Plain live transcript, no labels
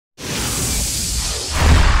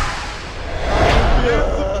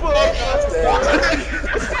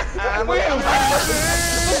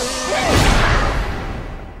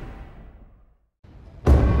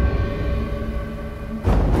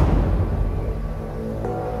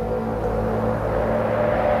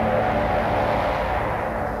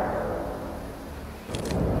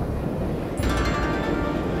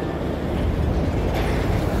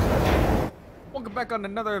back on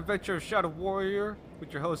another adventure of Shadow Warrior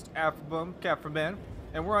with your host Afro,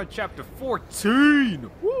 and we're on chapter 14.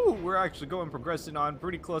 Woo! We're actually progressing on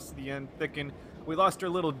pretty close to the end, thicken. We lost our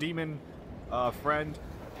little demon friend,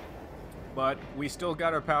 but we still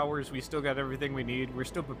got our powers. We still got everything we need. We're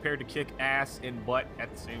still prepared to kick ass and butt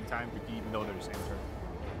at the same time, even though they're the same turn.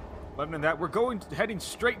 But other than that, we're heading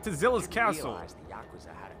straight to Zilla's castle. The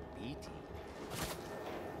Yakuza had a B team.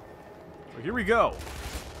 So here we go.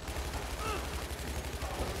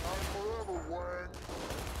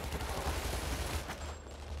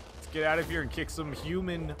 Let's get out of here and kick some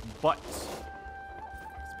human butts.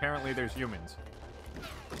 Apparently there's humans.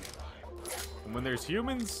 And when there's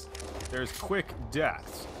humans, there's quick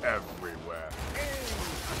deaths everywhere.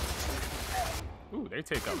 Ooh, they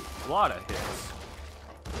take a lot of hits.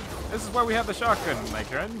 This is why we have the shotgun, my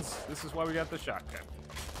friends. This is why we got the shotgun.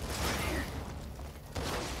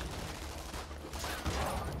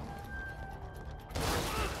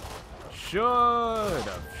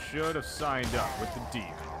 Should have signed up with the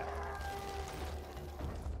demon.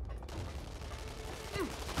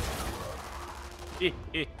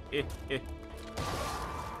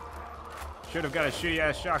 Should have got a shitty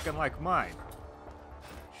ass shotgun like mine.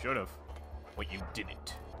 Should have, but you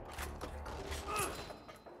didn't.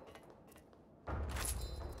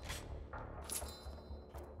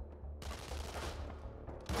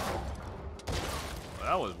 Well,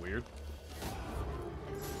 that was weird.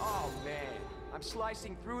 Oh man, I'm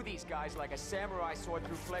slicing through these guys like a samurai sword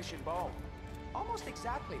through flesh and bone. Almost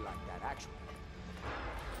exactly like that, actually.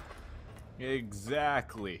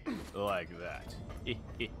 Exactly like that.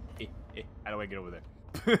 How do I get over there?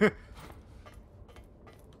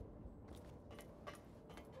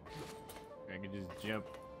 I can just jump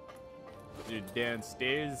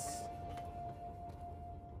downstairs.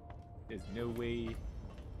 There's no way.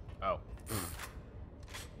 Oh.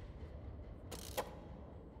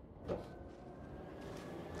 Oh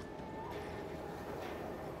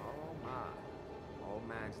my. Old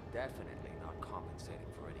man's definitely not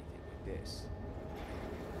compensating for anything with this.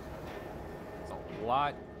 It's a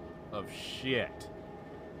lot of shit.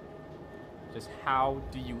 Just how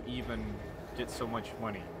do you even get so much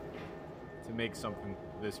money to make something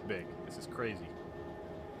this big? This is crazy.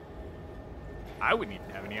 I wouldn't even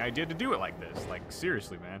have any idea to do it like this. Like,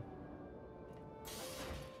 seriously, man.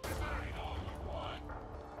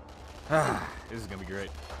 This is gonna be great.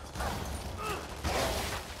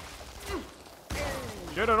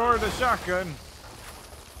 Should have ordered a shotgun.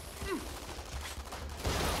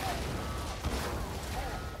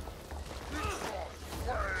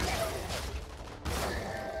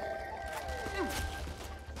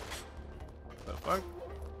 The fuck?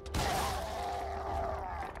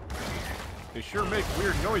 They sure make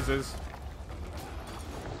weird noises.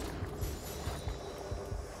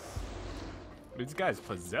 Are these guys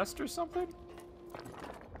possessed or something?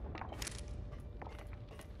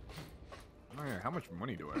 Oh yeah, how much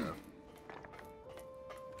money do I have?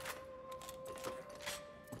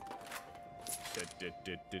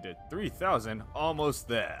 3,000, almost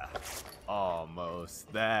there.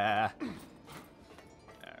 Almost there.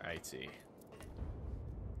 Alrighty.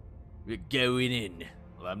 We're going in.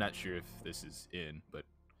 Well, I'm not sure if this is in, but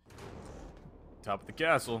top of the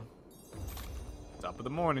castle. Top of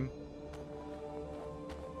the morning.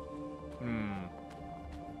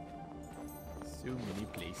 So many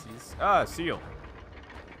places. Ah, seal.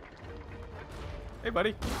 Hey,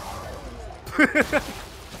 buddy.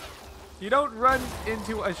 You don't run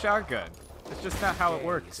into a shotgun. It's just not how it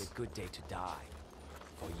works. It's a good day to die.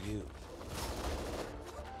 For you.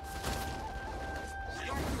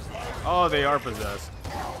 Oh, they are possessed.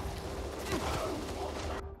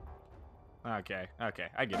 Okay, I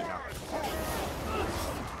get it now.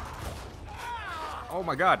 Oh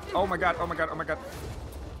my god, oh my god, oh my god, oh my god.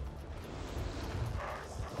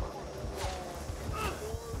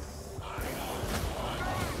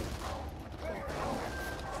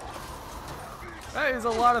 That is a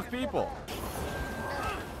lot of people.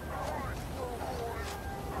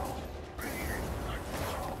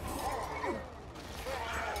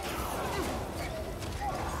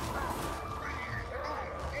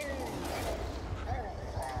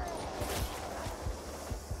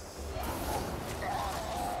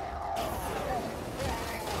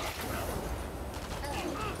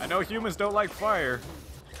 I know humans don't like fire.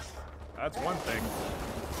 That's one thing.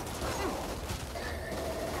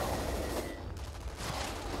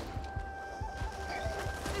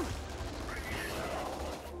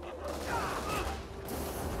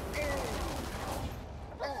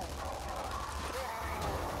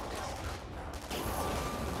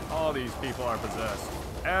 All these people are possessed.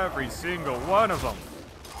 Every single one of them.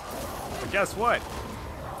 But guess what?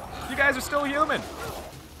 You guys are still human.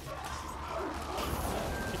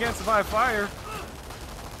 You can't survive fire.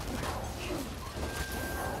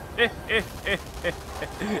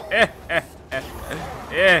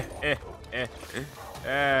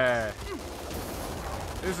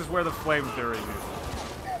 This is where the flamethrower is.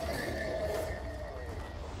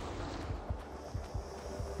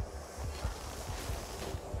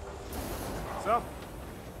 What's up?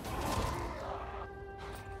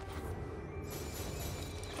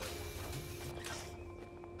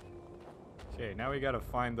 Okay, now we gotta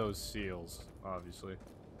find those seals, obviously.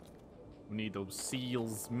 We need those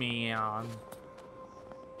seals, man.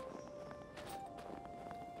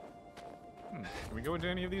 Can we go into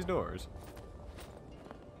any of these doors?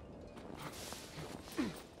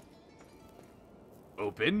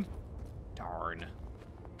 Open? Darn.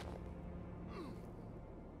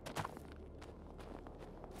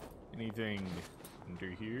 Anything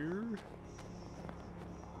under here?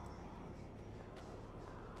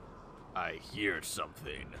 I hear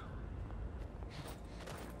something.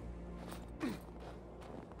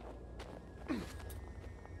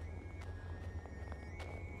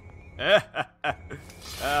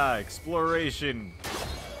 Exploration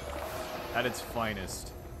at its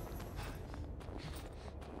finest.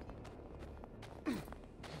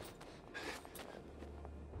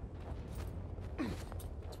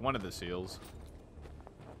 It's one of the seals.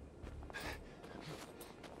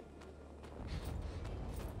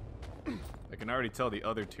 I can already tell the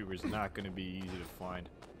other two is not going to be easy to find.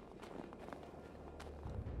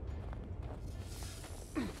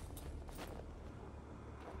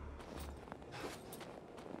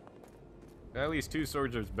 At least 2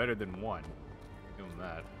 swords is better than 1. Give him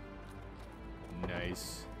that.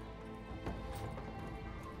 Nice.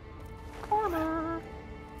 Corner.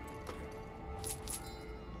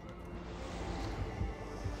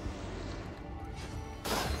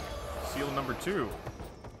 Seal number 2.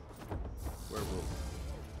 Where will?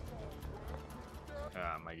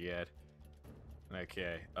 Oh my god.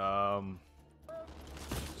 Okay.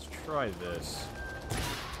 Let's try this.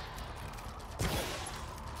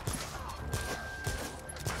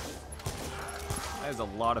 That is a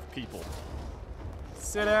lot of people.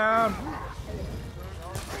 Sit down.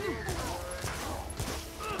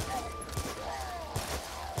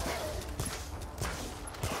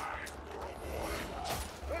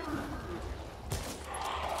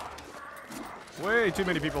 Way too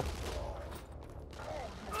many people.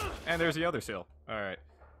 And there's the other seal. Alright.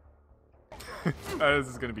 This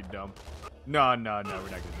is gonna be dumb. No, we're not gonna do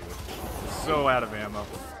it. So out of ammo.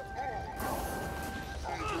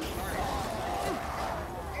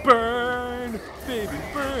 Burn! Baby,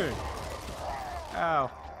 burn! Ow.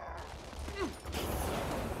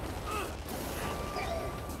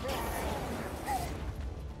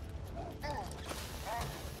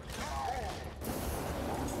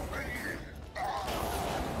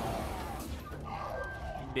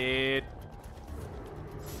 Dead.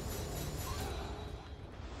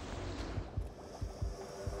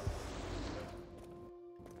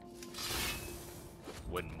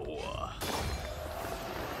 One more.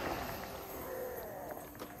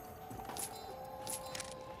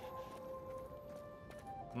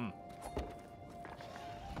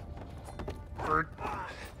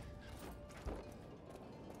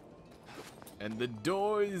 And the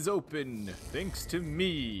door is open, thanks to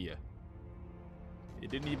me. It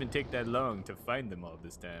didn't even take that long to find them all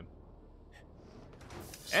this time.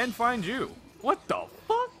 And find you. What the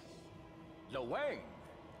fuck? Lo Wang,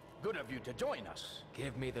 good of you to join us.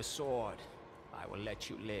 Give me the sword. I will let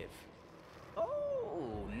you live.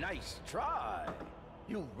 Oh, nice try.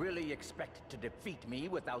 You really expect to defeat me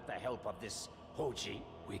without the help of this Hoji?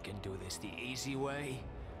 We can do this the easy way,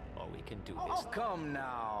 or we can do this. Oh, come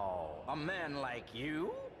now. A man like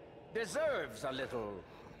you deserves a little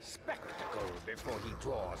spectacle before he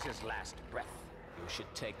draws his last breath. You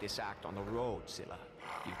should take this act on the road, Zilla.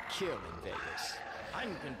 You kill in Vegas.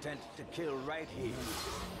 I'm content to kill right here.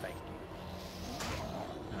 Thank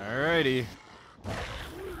you. Alrighty.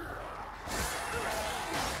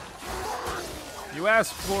 You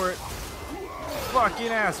asked for it. Fucking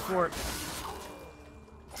asked for it.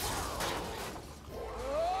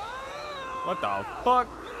 What the fuck?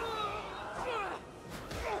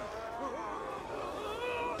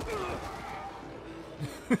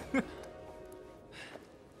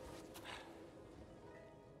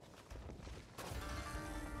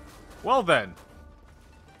 Well then.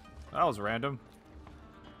 That was random.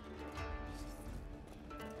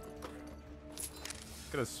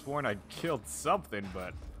 Could have sworn I killed something,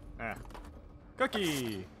 but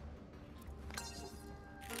Cookie!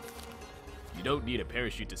 You don't need a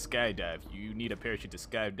parachute to skydive. You need a parachute to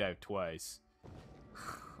skydive twice.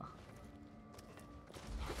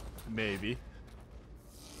 Maybe.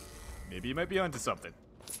 Maybe you might be onto something.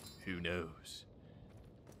 Who knows?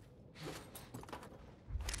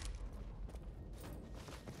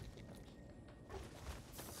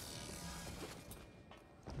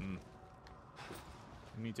 I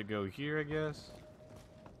need to go here, I guess.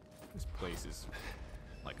 This place is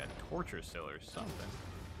like a torture cell or something.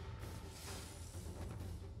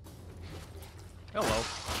 Hello.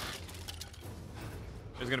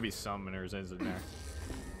 There's gonna be summoners, isn't there?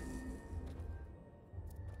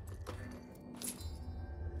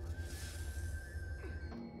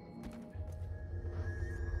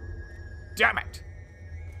 Damn it!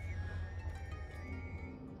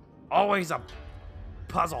 Always a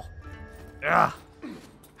puzzle. Ugh.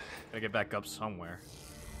 Gotta get back up somewhere.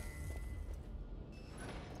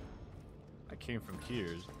 I came from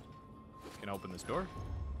here. Can I open this door?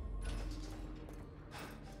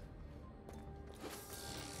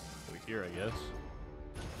 Over here, I guess.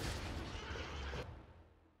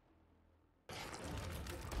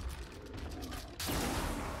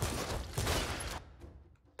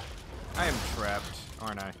 I am trapped,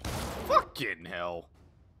 aren't I? Fucking hell.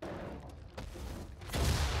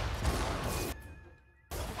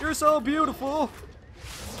 You're so beautiful!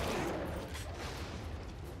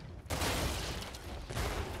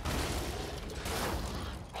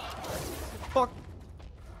 Fuck!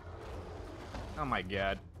 Oh my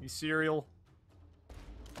god. You cereal?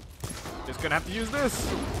 Just gonna have to use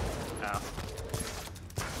this! Ow.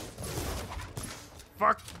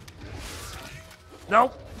 Fuck!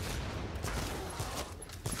 Nope!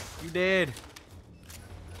 You did!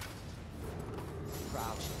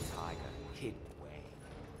 Crouching tiger, hidden away.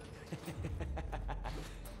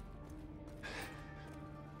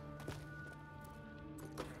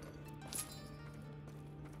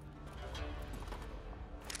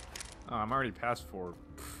 Oh, I'm already past 4.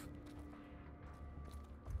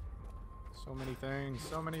 So many things,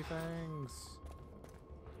 so many things.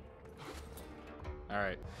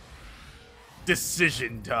 Alright.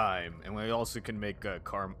 Decision time! And we also can make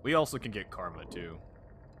karma. We also can get karma too.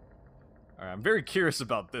 Alright, I'm very curious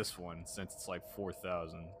about this one since it's like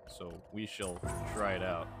 4,000. So we shall try it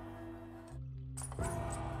out.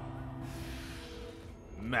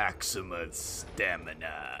 Maximum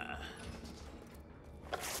stamina.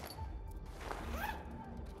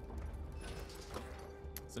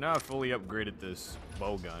 So now I've fully upgraded this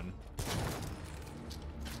bow gun.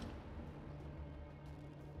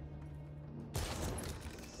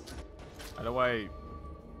 How do I...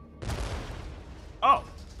 Oh!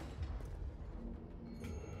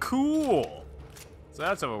 Cool! So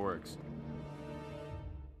that's how it works.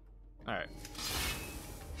 Alright.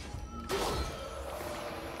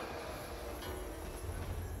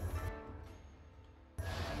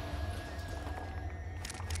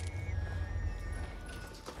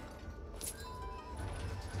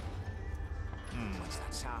 What's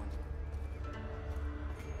that sound?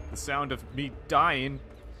 The sound of me dying.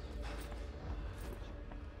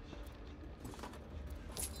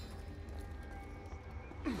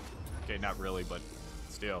 Okay, not really, but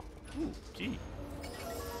still. Ooh, key.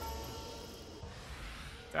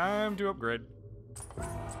 Time to upgrade.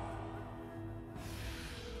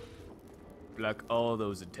 Block all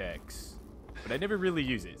those attacks. But I never really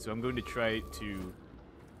use it, so I'm going to try to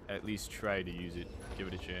at least try to use it. Give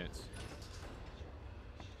it a chance.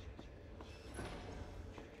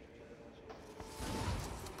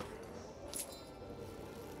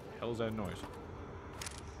 Hell's that noise?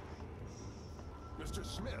 Mr.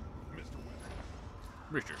 Smith, Mr. West.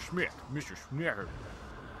 Mr. Smith, Mr. Smith.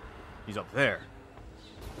 He's up there.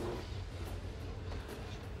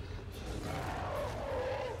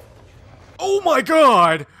 Oh my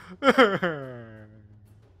god! Okay.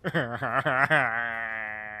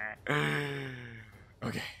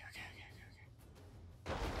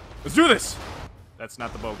 Let's do this! That's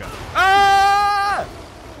not the bow gun. Ah!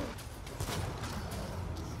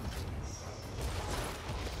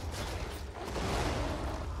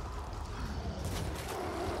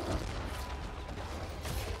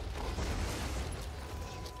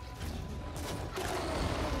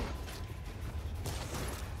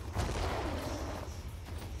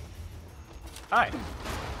 Hi.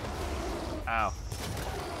 Ow.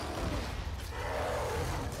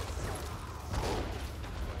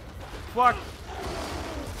 Fuck.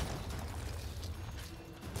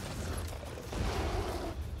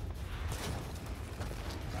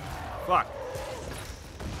 Fuck.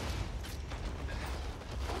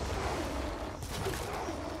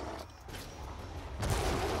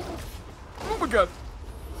 Oh my god.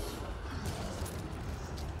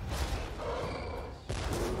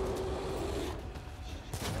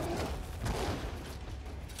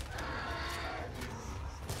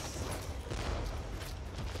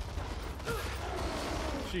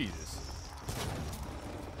 Jesus.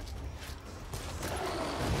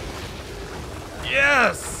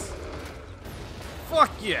 Yes!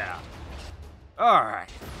 Fuck yeah! Alright.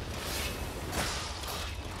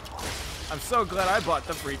 I'm so glad I bought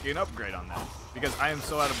the freaking upgrade on that. Because I am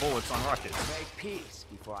so out of bullets on rockets. Make peace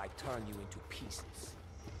before I turn you into pieces.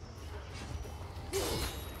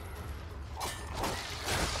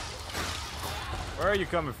 Where are you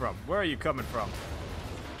coming from? Where are you coming from?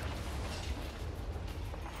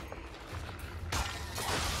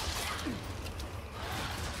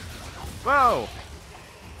 Whoa!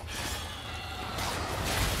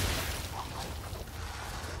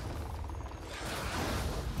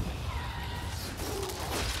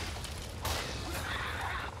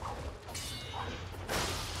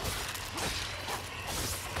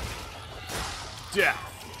 Death.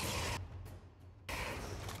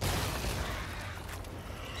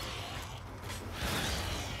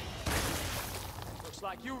 Looks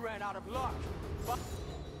like you ran out of luck.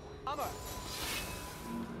 Bummer.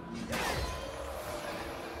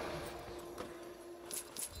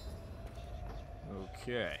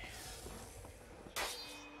 Okay.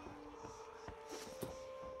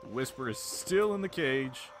 The Whisper is still in the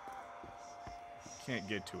cage. Can't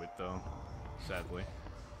get to it though, sadly.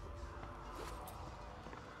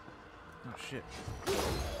 Oh shit.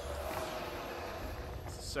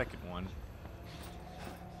 It's the second one.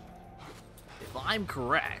 If I'm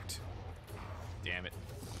correct. Damn it.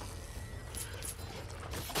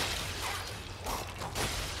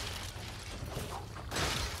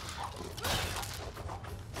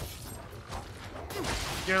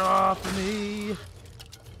 Get off of me!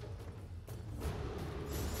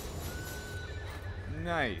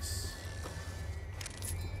 Nice.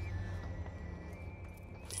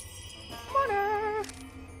 Money!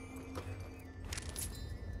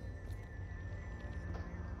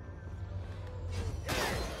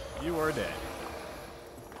 You are dead.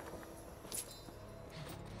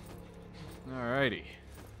 Alrighty.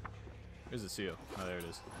 Where's the seal? Oh, there it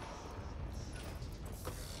is.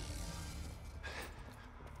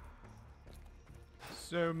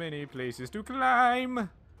 So many places to climb. Even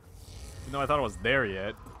though I thought I was there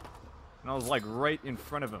yet. And I was like right in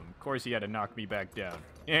front of him. Of course he had to knock me back down.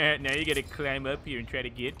 Yeah, now you gotta climb up here and try to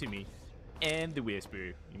get to me. And the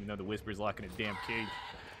Whisper. Even though the Whisper's locked in a damn cage.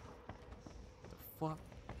 What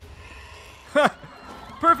the fuck?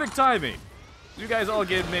 Perfect timing! You guys all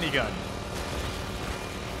get minigun.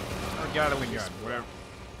 Or Gatling gun, whatever.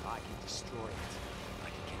 I can destroy it. I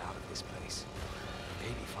can get out of this place.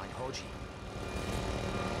 Maybe find Hoji.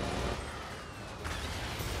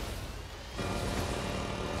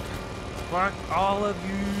 Fuck all of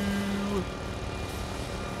you!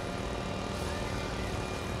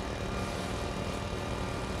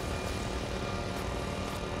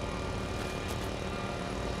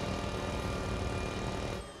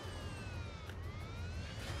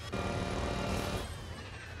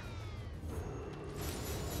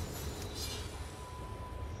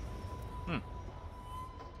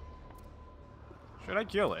 Should I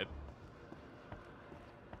kill it?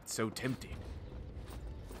 It's so tempting.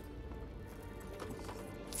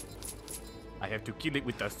 I have to kill it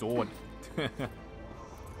with the sword.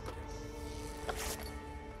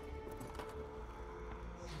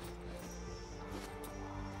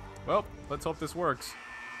 Well, let's hope this works.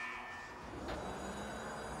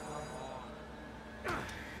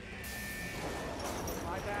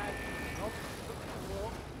 My bad.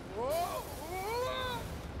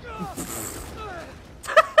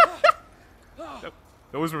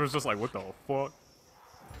 The Whisper was just like, what the fuck?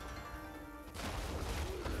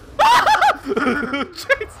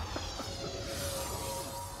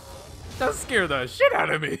 That scared the shit out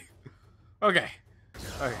of me. Okay.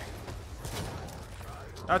 Okay.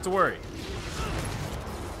 Not to worry.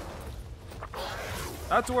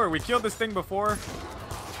 Not to worry. We killed this thing before.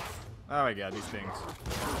 Oh my god, these things.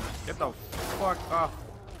 Get the fuck off.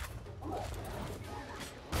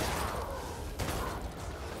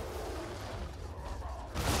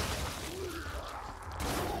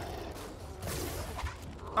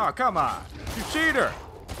 Oh, come on. You cheater.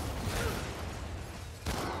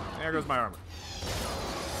 There goes my armor.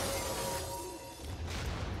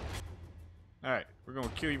 Alright, we're gonna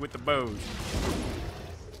kill you with the bows.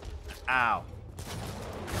 Ow.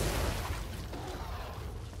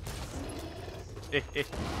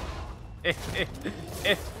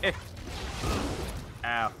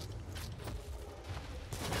 Ow.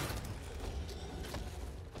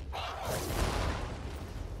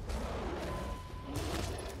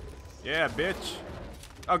 Yeah, bitch.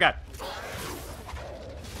 Oh, God.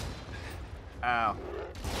 Ow.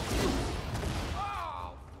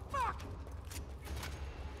 Oh, fuck!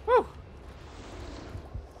 Woo!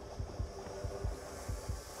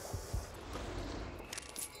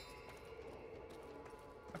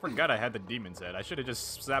 I forgot I had the demon's head. I should have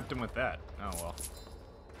just zapped him with that. Oh well.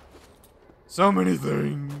 So many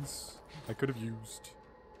things I could have used,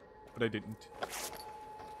 but I didn't.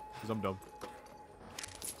 Because I'm dumb.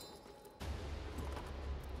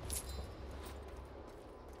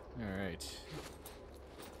 Alright.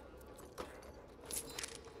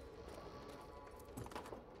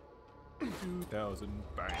 $2,000.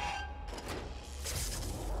 Bang.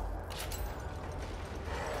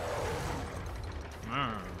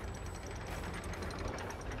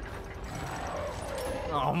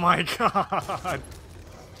 Oh my god!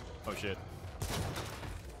 Oh shit.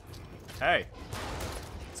 Hey!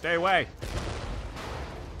 Stay away!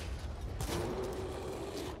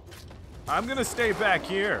 I'm gonna stay back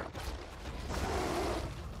here.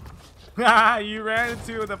 Ha! You ran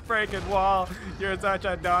into the freaking wall. You're such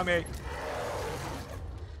a dummy.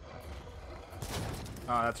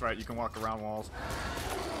 Oh, that's right. You can walk around walls.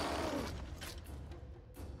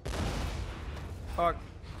 Fuck.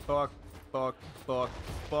 Fuck. Fuck. Fuck.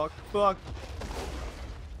 Fuck. Fuck.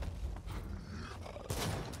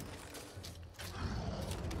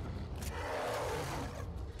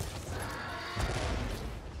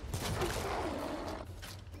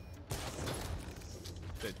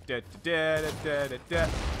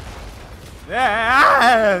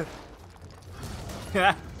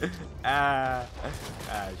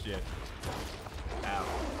 Shit. Ow.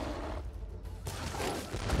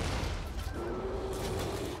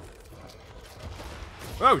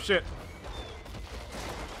 Oh shit.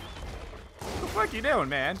 What the fuck you doing,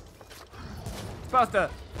 man? Supposed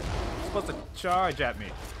to charge at me.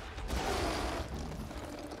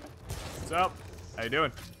 What's up? How you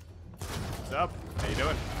doing? What's up? How you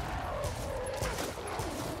doing?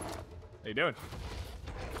 How you doing?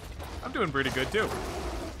 I'm doing pretty good too.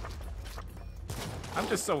 I'm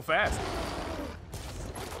just so fast.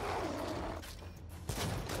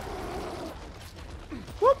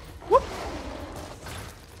 Whoop, whoop.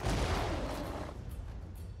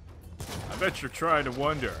 I bet you're trying to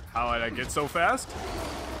wonder how did I get so fast?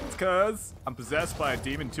 It's cause I'm possessed by a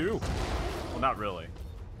demon too. Well, not really.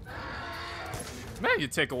 Man, you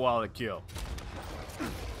take a while to kill.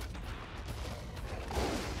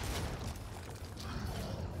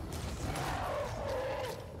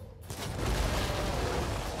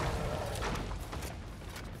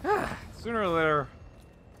 Sooner or later,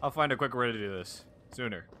 I'll find a quicker way to do this.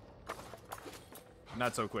 Sooner.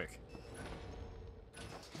 Not so quick.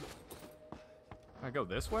 Can I go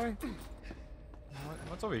this way?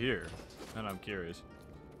 What's over here? And I'm curious.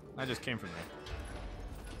 I just came from there.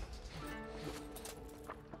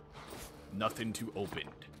 Nothing to open.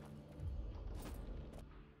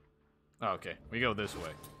 Oh, okay, we go this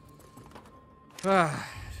way.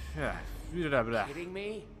 Yeah. Kidding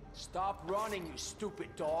me? Stop running, you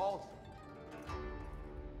stupid doll.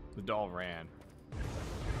 The doll ran.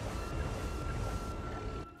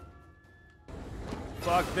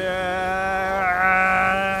 Fuck this!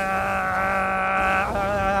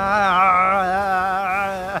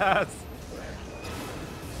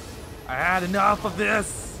 I had enough of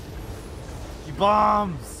this! You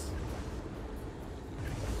bombs!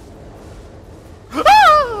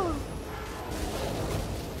 Ah!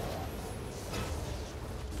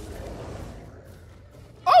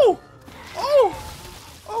 Oh! Oh!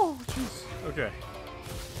 Oh, jeez. Okay.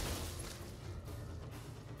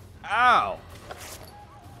 Ow!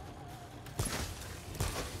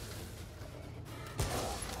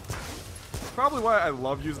 Probably why I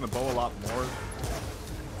love using the bow a lot more.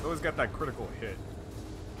 It's always got that critical hit.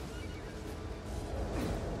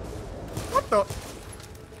 What the?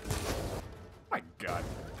 My god.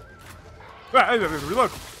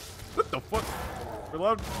 Reload. What the fuck?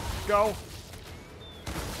 Reload. Go.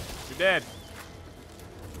 You're dead.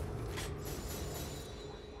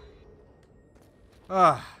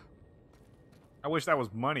 Ah. I wish that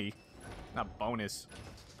was money, not bonus.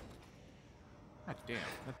 God damn,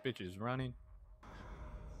 that bitch is running.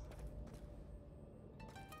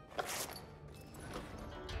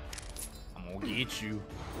 I'm gonna get you.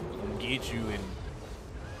 I'm gonna get you and...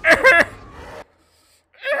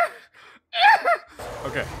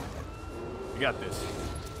 Okay. We got this.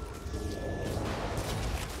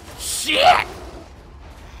 Shit!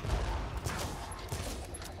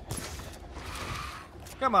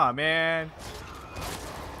 Come on, man.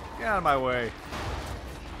 Get out of my way.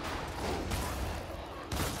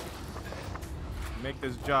 Make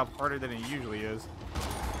this job harder than it usually is.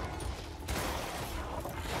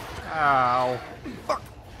 Ow. Fuck.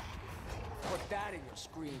 Put that in your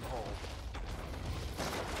screen hole.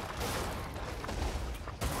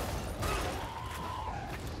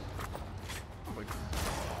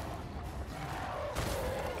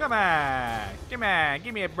 Come on! Come on!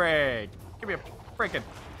 Give me a break! Give me a freaking...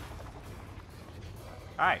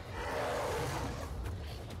 Hi.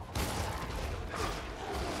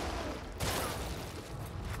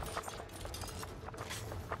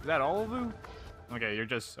 Is that all of you? Okay, you're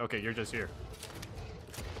just here.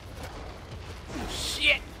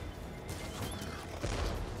 Shit!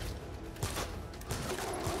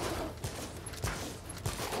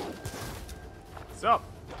 What's up?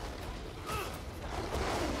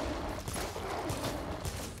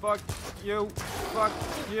 Fuck you, fuck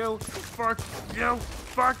you, fuck you,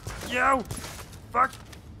 fuck you, fuck.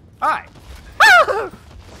 Hi!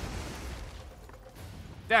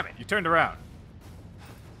 Damn it, you turned around.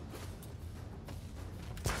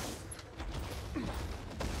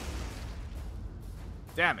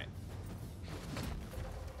 Damn it.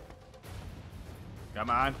 Come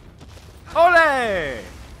on. Ole!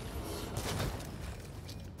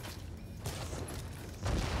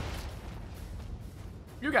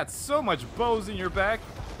 You got so much bows in your back.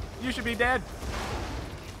 You should be dead.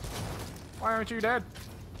 Why aren't you dead?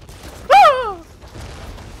 Ah!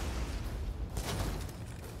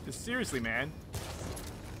 Just seriously, man.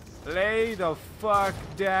 Lay the fuck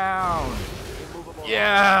down. Immovable.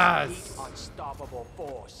 Yes! Unstoppable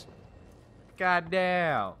force. God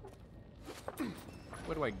damn.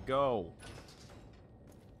 Where do I go?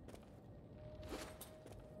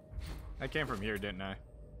 I came from here, didn't I?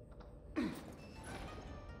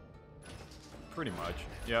 Pretty much.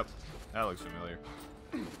 Yep. That looks familiar.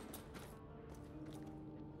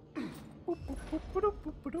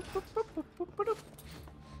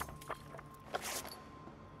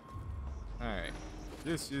 Alright.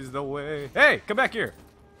 This is the way. Hey! Come back here!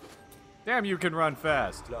 Damn, you can run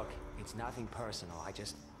fast. Look, it's nothing personal. I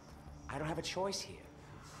don't have a choice here.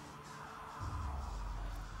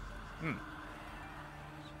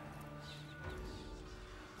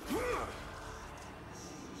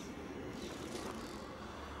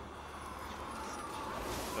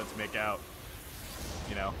 Let's make out.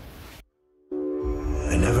 You know?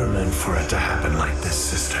 I never meant for it to happen like this,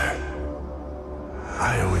 sister.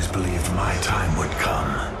 I always believed my time would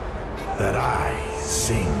come. That I,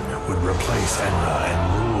 Sing, would replace Enra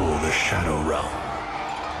and rule the Shadow Realm.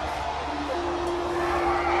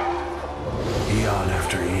 Eon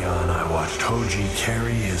after eon, I watched Hoji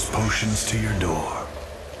carry his potions to your door.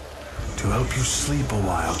 To help you sleep a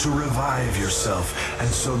while, to revive yourself, and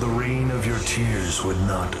so the rain of your tears would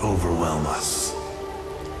not overwhelm us.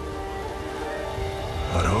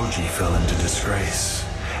 But Hoji fell into disgrace,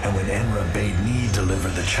 and when Enra bade me deliver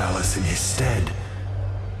the chalice in his stead,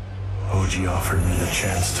 Hoji offered me the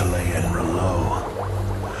chance to lay Enra low.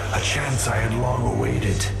 A chance I had long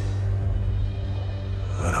awaited.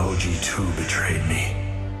 But Hoji too betrayed me.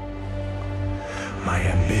 My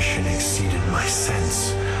ambition exceeded my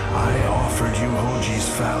sense. I offered you Hoji's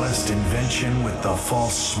foulest invention with the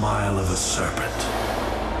false smile of a serpent.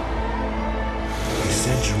 He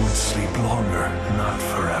said you would sleep longer, not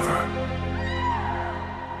forever.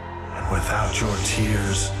 And without your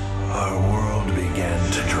tears, our world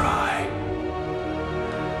began to dry.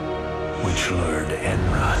 Which lured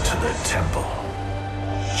Enra to the temple,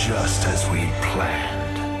 just as we'd planned.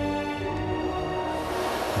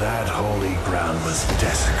 That holy ground was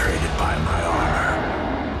desecrated by my armor.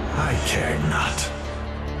 I cared not.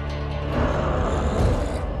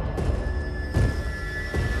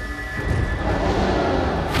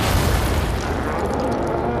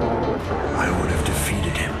 I would have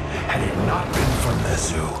defeated him had it not been for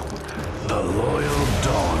Mezu, the loyal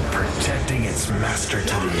dog protecting its master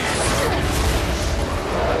to the end.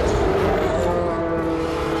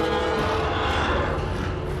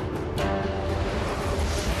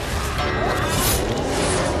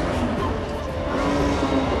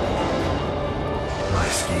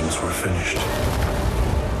 Were finished,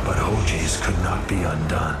 but Hoji's could not be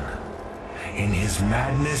undone. In his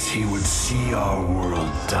madness, he would see our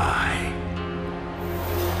world die,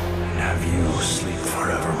 and have you sleep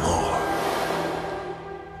forevermore.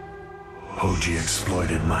 Hoji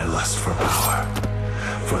exploited my lust for power.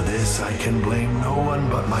 For this, I can blame no one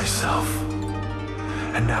but myself.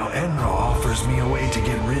 And now Enra offers me a way to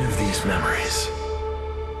get rid of these memories.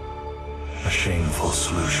 A shameful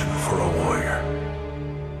solution for a warrior.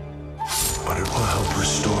 But it will help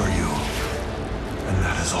restore you, and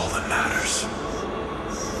that is all that matters.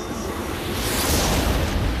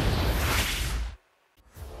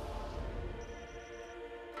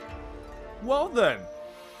 Well then,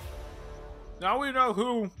 now we know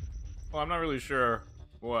who, well, I'm not really sure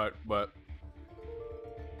what, but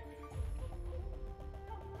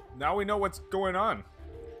now we know what's going on.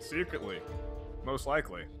 Secretly. Most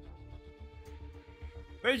likely.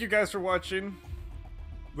 Thank you guys for watching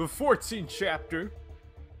the 14th chapter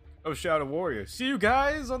of Shadow Warrior. See you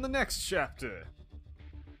guys on the next chapter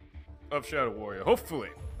of Shadow Warrior. Hopefully,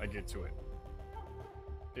 I get to it.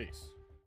 Peace.